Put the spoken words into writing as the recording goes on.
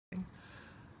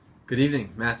Good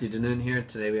evening, Matthew Denune here.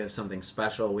 Today we have something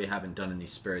special we haven't done in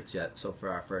these spirits yet. So for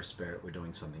our first spirit, we're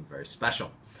doing something very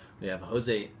special. We have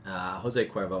Jose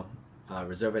Cuervo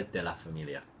Reserva de la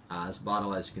Familia. This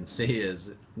bottle, as you can see,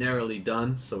 is narrowly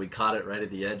done, so we caught it right at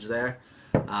the edge there.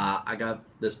 I got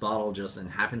this bottle just in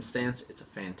happenstance. It's a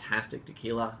fantastic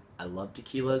tequila. I love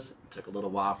tequilas. It took a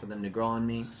little while for them to grow on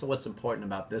me. So what's important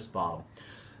about this bottle?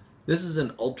 This is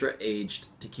an ultra-aged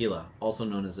tequila, also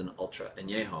known as an ultra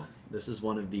añejo. This is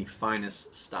one of the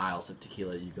finest styles of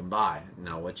tequila you can buy.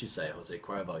 Now, what you say, Jose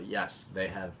Cuervo? Yes, they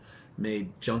have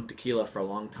made junk tequila for a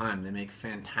long time. They make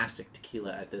fantastic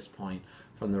tequila at this point,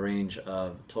 from the range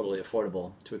of totally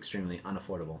affordable to extremely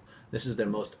unaffordable. This is their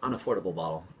most unaffordable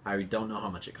bottle. I don't know how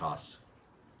much it costs,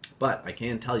 but I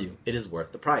can tell you it is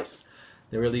worth the price.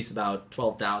 They release about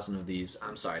 17,000 of these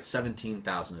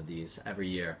every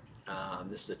year.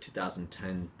 This is a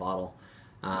 2010 bottle.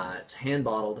 It's hand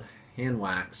bottled, hand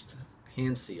waxed,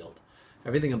 hand sealed.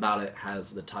 Everything about it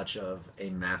has the touch of a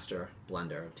master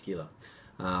blender of tequila.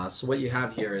 So what you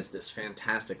have here is this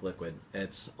fantastic liquid.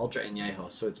 It's ultra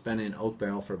añejo, so it's been in oak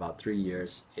barrel for about 3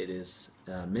 years. It is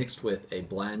mixed with a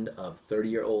blend of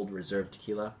 30-year-old reserve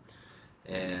tequila,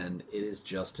 and it is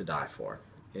just to die for.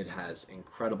 It has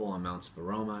incredible amounts of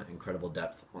aroma, incredible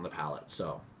depth on the palate.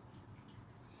 So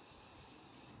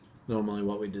normally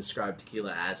what we describe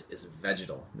tequila as is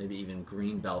vegetal, maybe even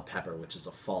green bell pepper, which is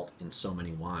a fault in so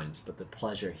many wines. But the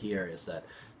pleasure here is that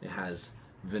it has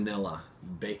vanilla,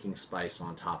 baking spice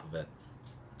on top of it.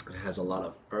 It has a lot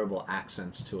of herbal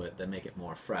accents to it that make it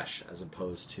more fresh, as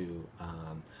opposed to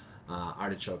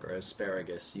artichoke or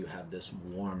asparagus. You have this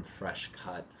warm, fresh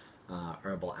cut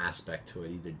herbal aspect to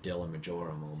it, either dill or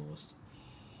marjoram almost.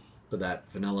 But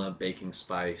that vanilla, baking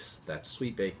spice, that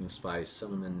sweet baking spice,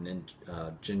 cinnamon,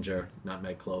 ginger,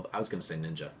 nutmeg, clove. I was going to say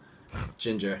ninja.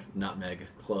 Ginger, nutmeg,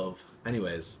 clove.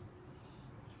 Anyways.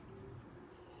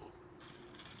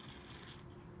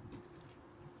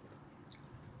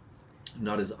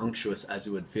 Not as unctuous as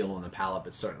you would feel on the palate,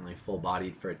 but certainly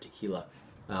full-bodied for a tequila.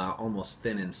 Almost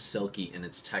thin and silky in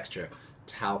its texture.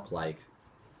 Talc-like.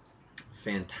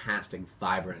 Fantastic,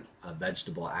 vibrant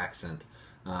vegetable accent.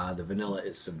 The vanilla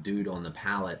is subdued on the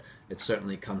palate. It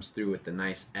certainly comes through with the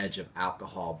nice edge of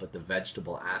alcohol, but the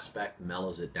vegetable aspect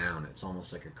mellows it down. It's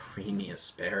almost like a creamy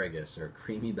asparagus or a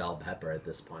creamy bell pepper at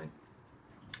this point.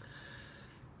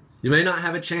 You may not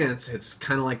have a chance. It's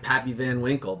kind of like Pappy Van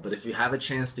Winkle, but if you have a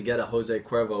chance to get a Jose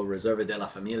Cuervo Reserva de la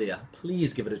Familia,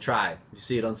 please give it a try. If you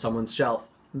see it on someone's shelf,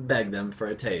 beg them for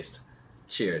a taste.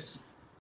 Cheers.